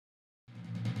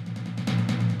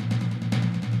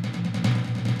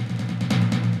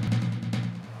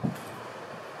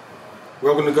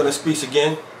Welcome to GunnaSpeaks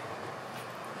again.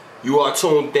 You are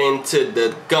tuned in to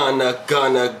the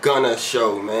Gunna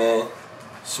show, man.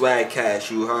 Swagcast,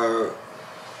 you heard.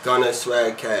 Gunna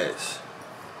Swagcast.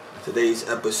 Today's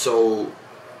episode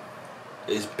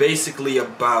is basically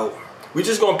about, we're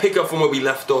just gonna pick up from where we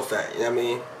left off at, you know what I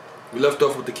mean? We left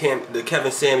off with the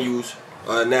Kevin Samuels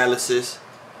analysis.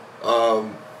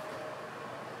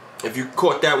 If you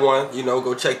caught that one, you know,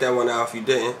 go check that one out if you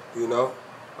didn't, you know.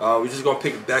 We're just gonna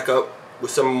pick it back up with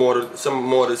some more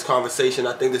of this conversation.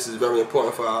 I think this is very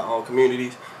important for our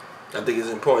communities. I think it's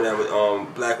important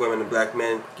that black women and black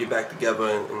men get back together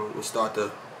and start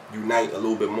to unite a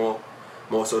little bit more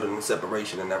so than the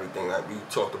separation and everything that we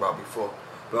talked about before.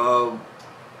 But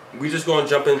we're just gonna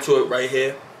jump into it right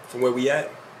here from where we at.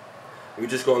 We're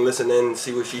just gonna listen in and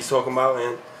see what she's talking about,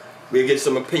 and we'll get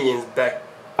some opinions back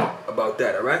about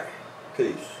that. All right?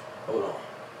 Please hold on.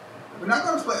 We're not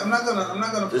gonna play. I'm not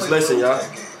gonna play. Just listen, y'all.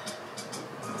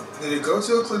 Did it go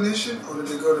to a clinician or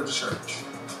did it go to the church?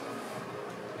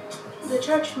 The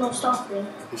church most often.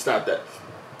 Stop that.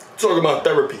 Talk about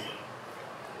therapy.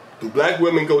 Do black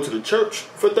women go to the church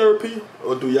for therapy,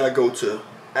 or do y'all go to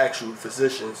actual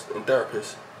physicians and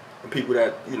therapists and people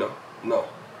that, you know,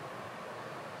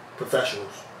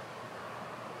 professionals?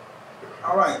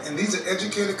 All right, and these are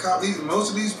educated cops. Most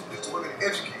of these women are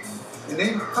educated, and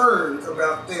they've heard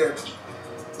about therapy.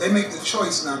 They make the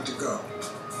choice not to go.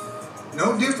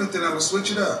 No different than, I'm going to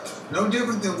switch it up, no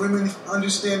different than women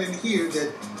understanding here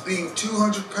that being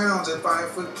 200 pounds and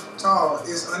 5 foot tall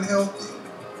is unhealthy.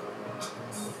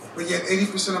 But yet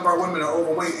 80% of our women are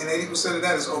overweight and 80% of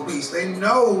that is obese. They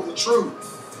know the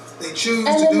truth. They choose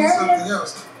to do something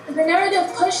else. The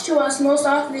narrative pushed to us most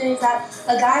often is that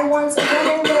a guy wants a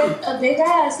woman with a big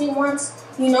ass. He wants,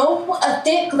 you know, a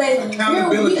thick leg.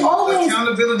 Accountability.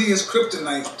 Accountability is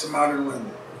kryptonite to modern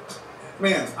women.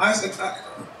 Man,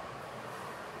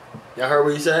 Y'all heard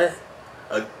what he said?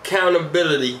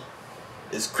 Accountability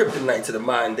is kryptonite to the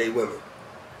modern day women.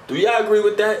 Do y'all agree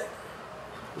with that?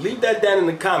 Leave that down in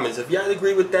the comments. If y'all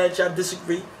agree with that, y'all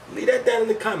disagree, leave that down in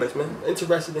the comments, man. I'm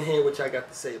interested in hearing what y'all got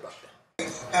to say about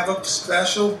that. Have a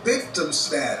special victim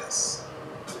status.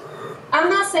 I'm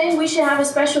not saying we should have a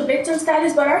special victim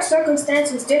status, but our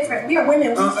circumstance is different. We are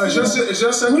women. We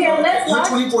are less. You're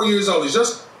 24 years old. It's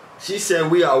just. She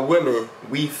said we are women.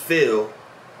 We feel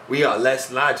we are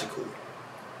less logical.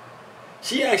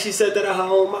 She actually said that out of her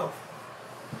own mouth.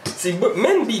 See,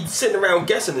 men be sitting around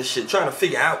guessing this shit, trying to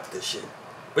figure out this shit.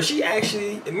 But she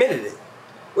actually admitted it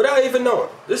without even knowing.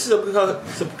 This is her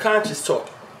subconscious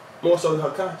talking, more so than her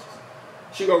conscious.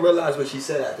 She gonna realize what she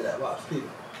said after that. Watch, people.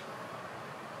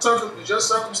 Just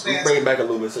circumstance. Bring it back a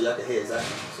little bit so y'all can hear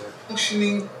exactly what she said.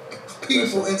 Functioning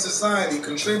people in society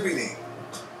contributing.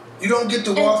 You don't get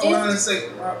to walk around and say.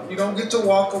 You don't get to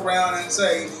walk around and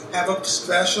say have a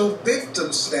special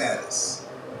victim status.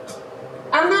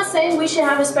 I'm not saying we should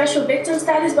have a special victim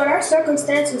status, but our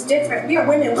circumstance is different. We are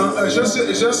women. It's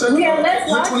just we are less.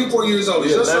 You're 24 years old.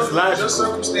 It's just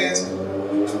circumstance.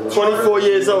 24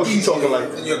 years old. She talking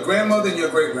like than your grandmother and your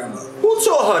great grandmother. Who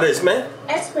taught her this, man?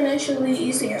 Exponentially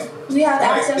easier. We have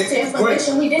access to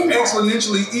information we didn't have.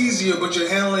 Exponentially easier, but you're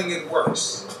handling it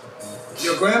worse.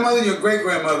 Your grandmother and your great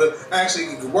grandmother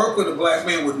actually could work with a black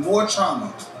man with more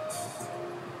trauma.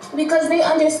 Because they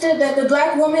understood that the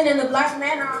black woman and the black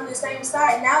man are on the same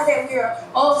side. Now that we're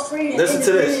all free and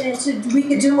independent and we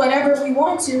can do whatever we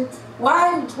want to,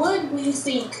 why would we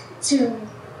seek to,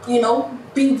 you know,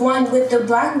 be one with the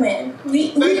black man?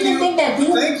 We didn't think that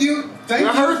being... Thank you.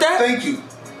 I heard that. Thank you.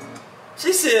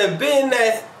 She said being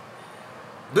that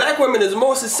black women is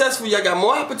more successful, y'all got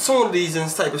more opportunities and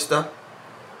this type of stuff,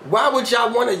 why would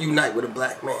y'all want to unite with a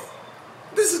black man?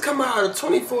 This is coming out of a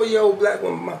 24-year-old black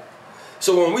woman mouth.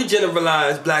 So when we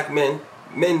generalize black men,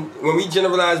 when we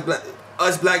generalize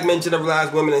us black men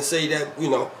generalize women and say that, you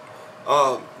know,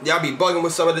 y'all be bugging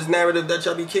with some of this narrative that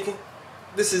y'all be kicking,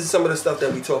 this is some of the stuff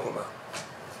that we talking about.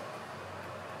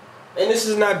 And this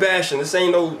is not bashing. This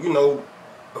ain't no, you know,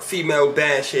 a female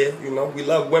bash here. You know, we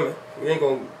love women. We ain't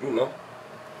gonna, you know,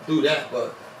 do that,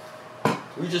 but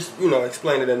we just, you know,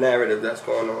 explaining the narrative that's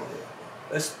going on here.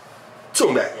 Let's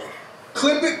tune back in.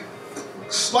 Clip it.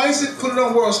 Slice it, put it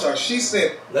on World Star. She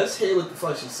said. Let's hear what the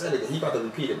fuck she said again. He about to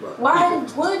repeat it, bro. Why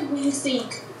would we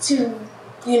seek to,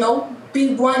 you know,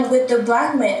 be one with the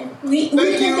black man? We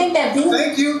didn't think that being...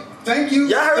 Thank you.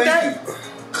 Y'all heard that?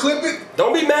 Clip it.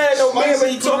 Don't be mad at no man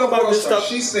when you talk about this stuff.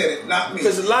 She said it, not me.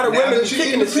 Because a lot of women be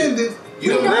kicking this shit.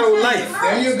 You in real life.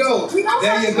 There you go.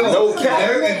 There you go. No cap.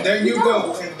 There you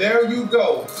go. And there you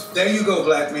go. There you go,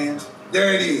 black man.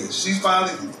 There it is. She's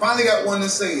finally got one to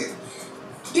say it.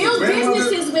 Build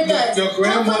businesses with us. Your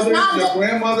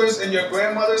grandmothers and your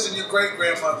great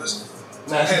grandmothers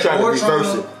now she's trying to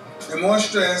reverse it. And more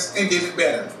stress and did it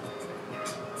better.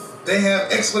 They have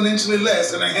exponentially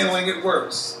less and are handling it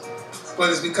worse. But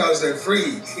it's because they're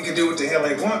free and can do what the hell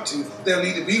they want to. They don't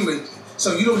need to be with you.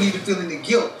 So you don't need to feel any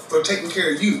guilt for taking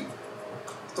care of you.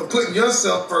 For putting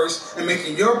yourself first and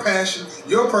making your passion,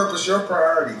 your purpose, your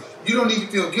priority. You don't need to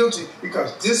feel guilty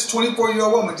because this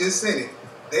 24-year-old woman just said it.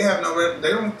 They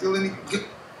don't feel any guilt.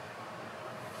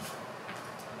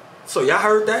 So y'all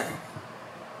heard that?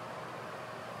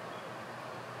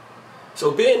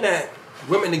 So being that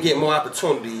women to get more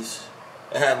opportunities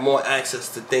and have more access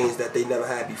to things that they never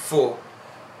had before,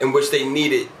 in which they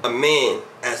needed a man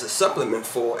as a supplement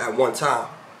for at one time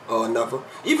or another.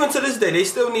 Even to this day, they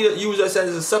still need to use us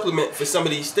as a supplement for some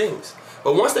of these things.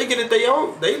 But once they get it their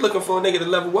own, they looking for a nigga to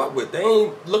level up with. They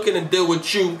ain't looking to deal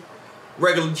with you,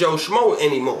 regular Joe Schmo,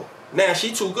 anymore. Now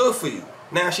she too good for you.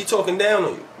 Now she talking down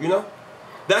on you, you know?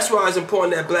 That's why it's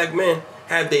important that black men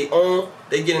have their own,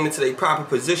 they get into their proper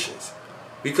positions.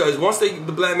 Because once the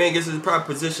black man gets in the proper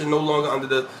position, no longer under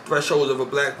the thresholds of a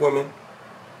black woman,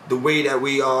 the way that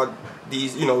we are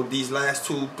these, you know, these last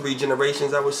 2-3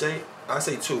 generations, I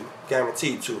say 2,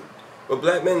 guaranteed 2. But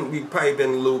black men, we've probably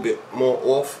been a little bit more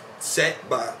offset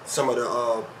by some of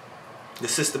the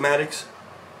systematics.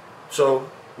 So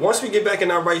once we get back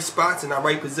in our right spots and our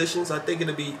right positions, I think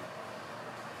it'll be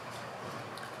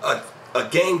a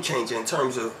game changer in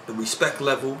terms of the respect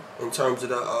level, in terms of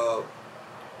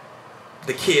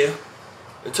the care,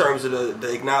 in terms of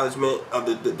the acknowledgement of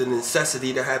the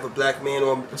necessity to have a black man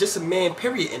or just a man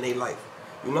period in their life,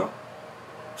 you know?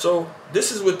 So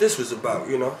this is what this was about,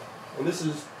 you know? And this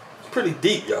is pretty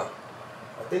deep, y'all.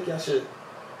 I think y'all should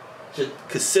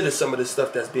consider some of the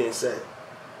stuff that's being said.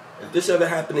 If this ever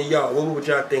happened to y'all, what would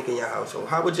y'all think in your household?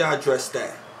 How would y'all address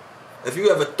that? If you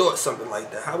ever thought something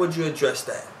like that, how would you address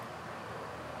that?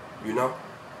 You know?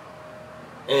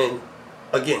 And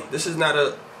again, this is not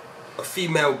a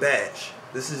female badge.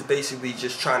 This is basically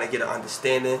just trying to get an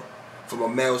understanding from a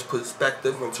male's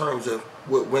perspective in terms of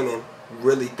what women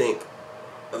really think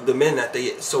of the men that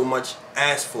they so much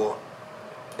ask for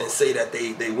and say that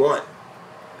they want,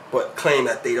 but claim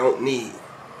that they don't need.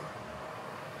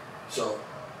 So,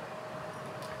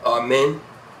 are men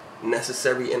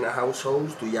necessary in the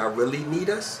households? Do y'all really need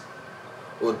us?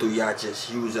 Or do y'all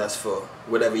just use us for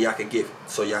whatever y'all could give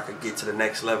so y'all could get to the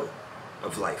next level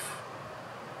of life?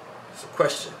 It's a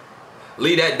question.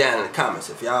 Leave that down in the comments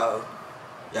if y'all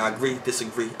agree,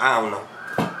 disagree. I don't know.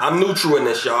 I'm neutral in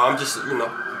this, y'all. I'm just, you know,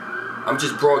 I'm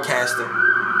just broadcasting,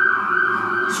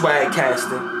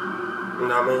 swagcasting, you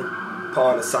know what I mean?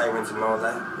 Pawing the sirens and all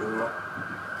that, you know.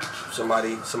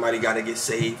 Somebody got to get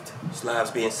saved. There's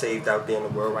lives being saved out there in the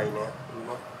world right now, you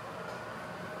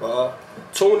know.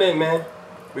 Tune in, man.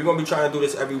 We're going to be trying to do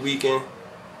this every weekend,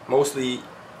 mostly,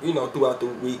 you know, throughout the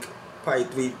week,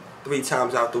 probably three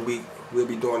times out the week. We'll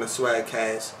be doing a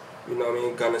Swagcast, you know what I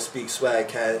mean? GunnaSpeaks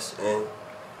Swagcast, and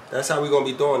that's how we're going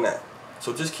to be doing that.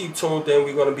 So just keep tuned in.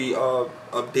 We're going to be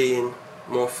updating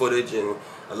more footage and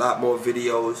a lot more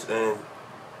videos, and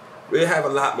we'll have a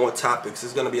lot more topics.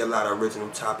 There's going to be a lot of original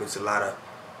topics, a lot of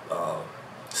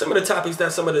some of the topics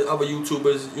that some of the other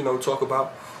YouTubers, you know, talk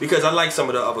about, because I like some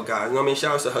of the other guys. You know what I mean?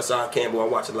 Shout out to Hassan Campbell. I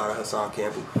watch a lot of Hassan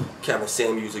Campbell. Kevin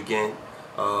Samuels again.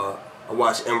 I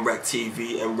watch MREC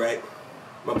TV, MREC.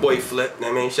 My boy Flip, you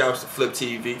know what I mean? Shout out to Flip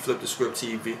TV, Flip the Script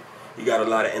TV. He got a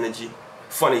lot of energy.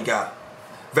 Funny guy.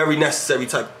 Very necessary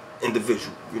type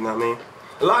individual, you know what I mean?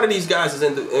 A lot of these guys is,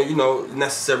 you know,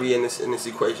 necessary in this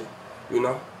equation, you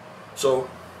know? So,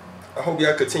 I hope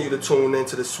y'all continue to tune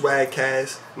into the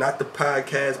Swagcast, not the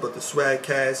podcast, but the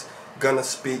Swagcast,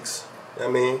 GunnaSpeaks, you know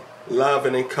what I mean? Live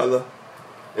and in color.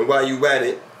 And while you at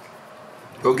it,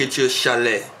 go get your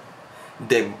chalet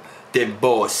de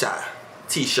Borsa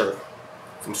t-shirt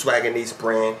from Swagcast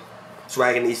brand,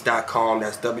 swagcast.com.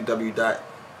 That's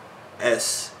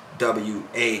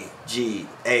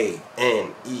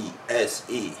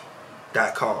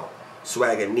www.swagganese.com,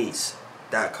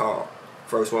 swagganese.com.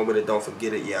 First one with it, don't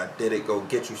forget it. Yeah, I did it. Go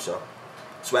get you some.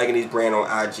 Swagcast brand on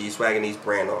IG, Swagcast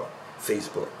brand on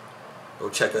Facebook. Go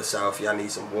check us out if y'all need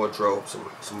some wardrobe,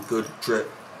 some good drip,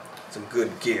 some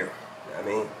good gear. You know what I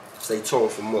mean? Stay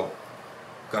tuned for more.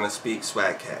 GunnaSpeaks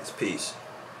Swagcast. Peace.